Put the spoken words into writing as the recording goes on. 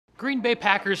Green Bay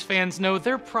Packers fans know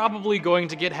they're probably going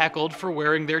to get heckled for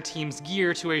wearing their team's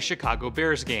gear to a Chicago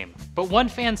Bears game. But one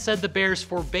fan said the Bears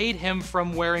forbade him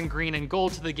from wearing green and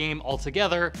gold to the game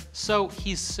altogether, so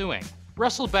he's suing.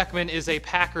 Russell Beckman is a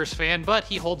Packers fan, but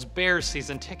he holds Bears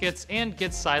season tickets and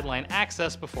gets sideline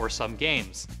access before some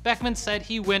games. Beckman said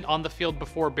he went on the field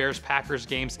before Bears-Packers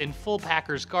games in full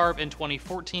Packers garb in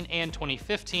 2014 and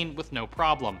 2015 with no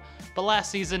problem. But last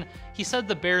season, he said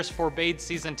the Bears forbade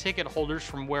season ticket holders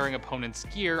from wearing opponents'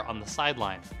 gear on the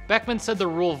sideline. Beckman said the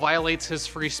rule violates his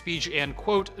free speech and,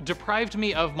 quote, deprived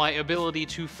me of my ability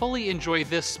to fully enjoy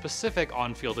this specific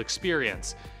on-field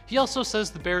experience. He also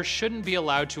says the Bears shouldn't be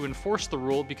allowed to enforce the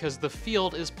rule because the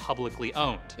field is publicly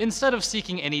owned. Instead of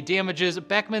seeking any damages,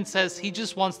 Beckman says he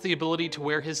just wants the ability to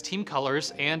wear his team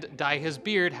colors and dye his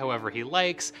beard however he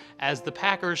likes, as the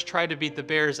Packers try to beat the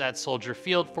Bears at Soldier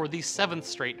Field for the 7th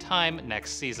straight time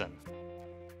next season.